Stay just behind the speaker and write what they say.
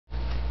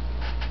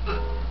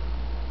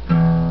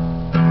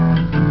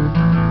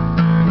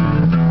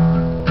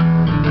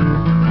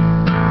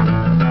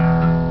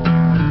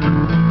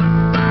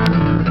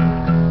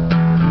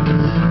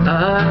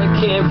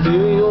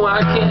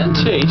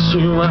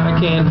taste you, I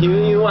can't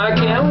heal you, I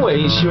can't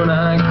waste you, and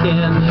I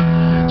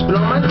can't spend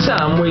all my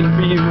time waiting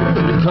for you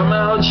to come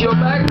out your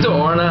back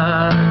door. And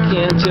I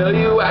can't tell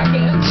you, I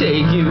can't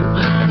take you,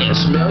 I can't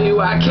smell you,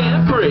 I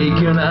can't break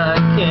you, and I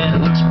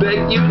can't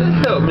expect you to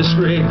help me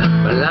scrape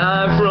my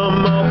life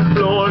from off the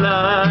floor. And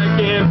I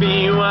can't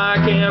be you, I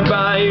can't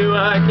buy you,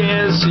 I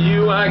can't see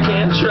you, I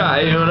can't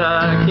try you, and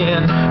I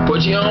can't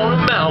put you on a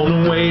mountain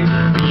and wait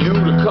for you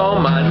to call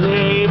my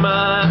name.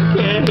 I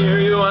can't hear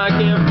you, I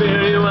can't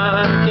fear you,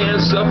 I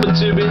can't suffer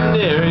to be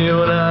near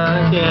you, and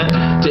I can't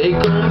take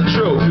home the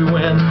trophy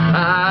when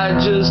I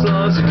just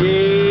lost a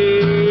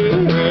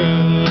game.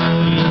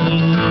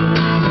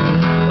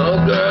 Oh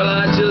girl,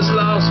 I just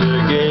lost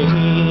a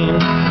game.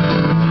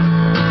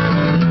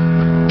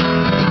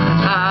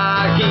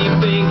 I keep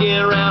thinking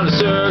around in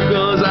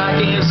circles,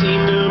 I can't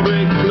seem to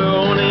break the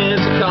flow, and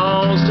it's a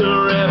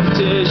constant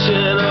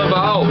repetition of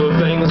all the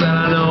things that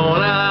I know,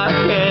 and I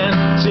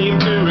can't seem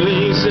to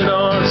release it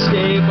or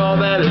escape all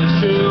that is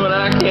true, and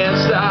I can't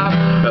stop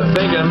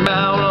thinking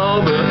about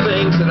all the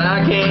things that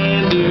I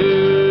can do.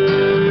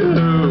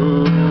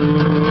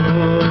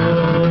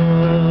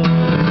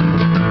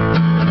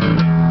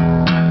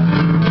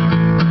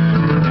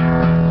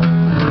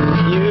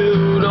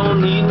 You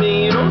don't need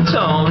me, you don't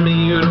taunt me,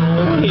 you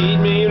don't heed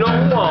me, you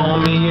don't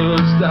want me, you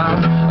stop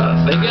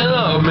thinking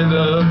of me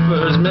the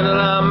first minute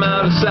I'm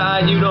out of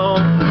sight. You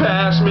don't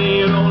pass me,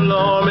 you don't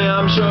lure me,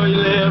 I'm sure you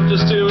live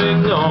just to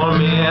ignore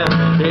me,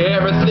 and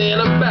everything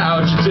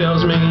about you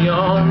tells me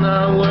you're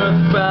not worth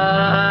the fight.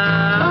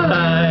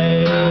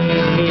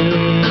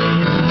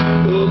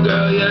 Oh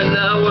girl, you're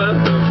not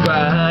worth the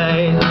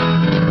fight.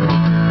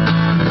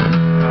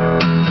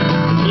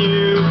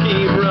 You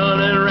keep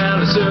running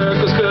around in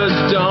circles cause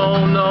you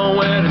don't know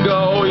where to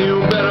go.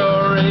 You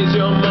better raise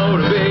your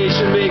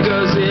motivation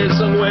because it's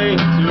way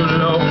too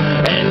low,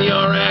 and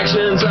your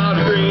actions are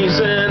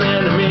decreasing,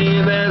 and to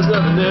me there's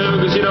nothing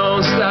new cause you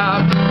don't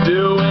stop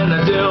doing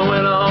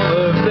all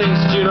the things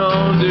that you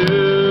don't do.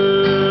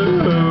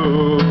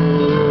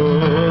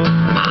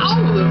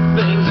 All the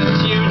things that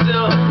you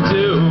don't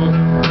do.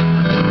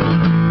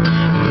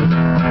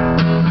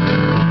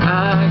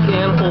 I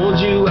can't hold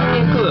you, I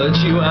can't clutch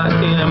you, I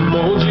can't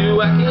mold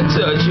you, I can't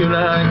touch you, and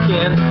I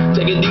can't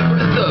take a deep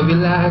breath of you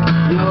like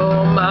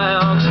you're my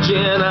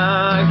oxygen.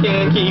 I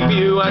can't keep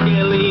you, I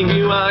can't leave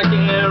you, I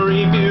can't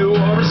reap you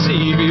or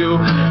receive you.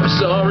 I'm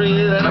sorry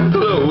that I'm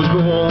closed,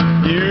 but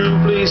won't you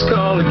please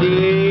call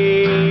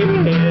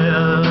again?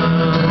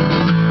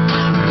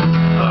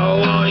 Oh,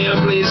 won't you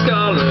please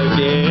call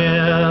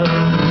again?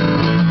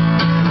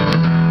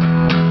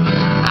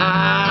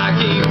 I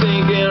keep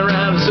thinking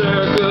around in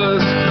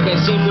circles,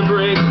 can't seem to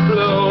break the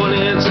flow, and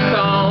it's a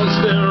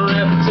constant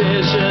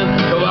repetition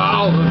of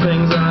all the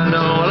things that I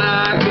know, and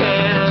I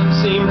can't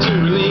seem to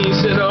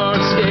release it or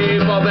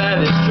escape all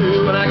that is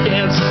true, and I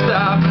can't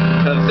stop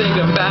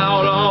thinking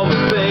about all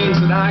the things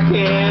that I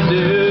can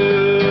do.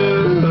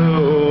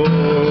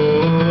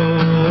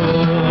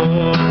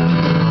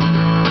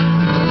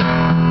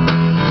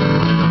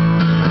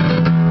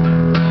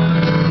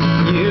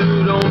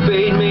 You don't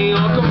bait me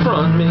or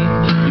confront me,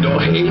 you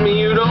don't hate me,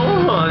 you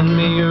don't hunt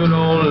me, you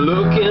don't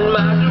look in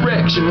my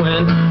direction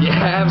when you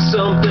have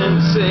something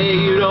to say.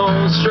 You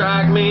don't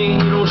strike me,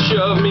 you don't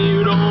shove me,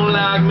 you don't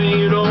like me,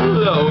 you don't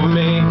love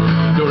me,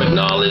 you don't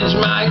acknowledge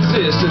my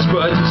existence,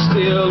 but you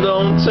still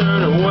don't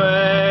turn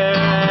away.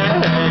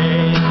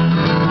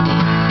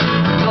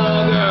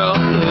 Oh girl,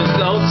 just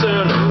don't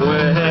turn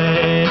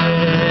away.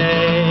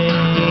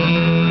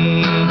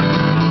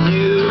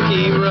 You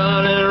keep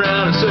running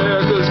around in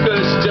circles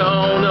cause you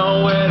don't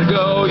know where to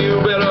go.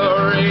 You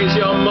better raise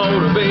your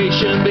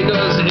motivation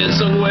because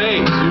it's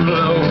way too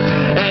low,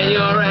 and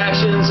your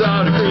actions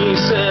are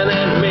decreasing,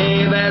 and to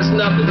me that's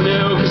nothing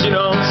new cause you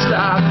don't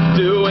stop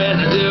doing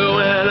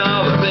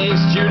all the things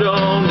that you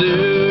don't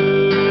do.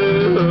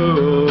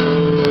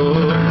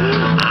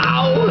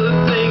 All the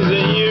things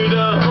that you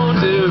don't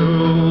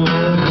do.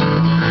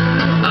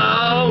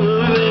 All the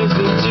things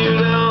that you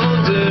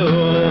don't do.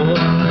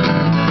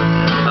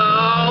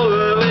 All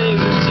the things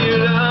that you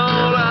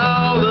don't.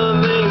 All the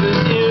things that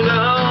you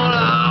don't.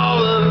 All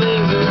the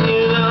things that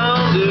you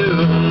don't do.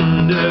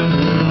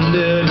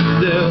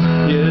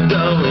 You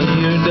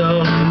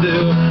don't do.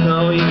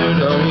 No, you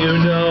don't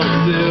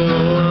do.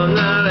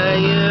 None of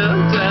you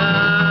don't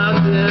do.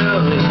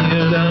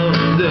 You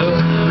don't do.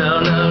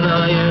 No, you don't do. No,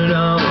 you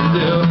don't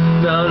do.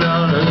 No,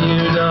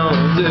 you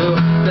don't do.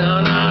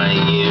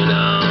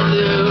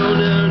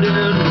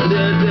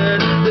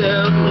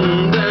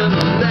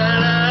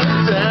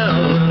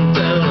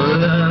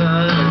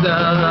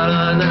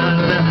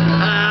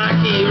 I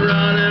keep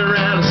running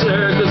around in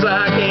circles,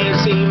 I can't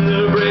seem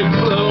to break the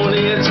flow, and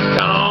it's a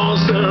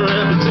constant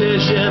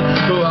repetition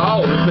of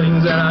all the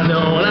things that I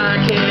know, and I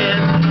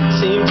can't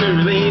seem to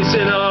release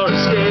it or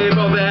escape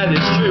all that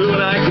is true,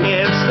 and I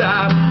can't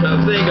stop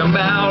thinking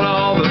about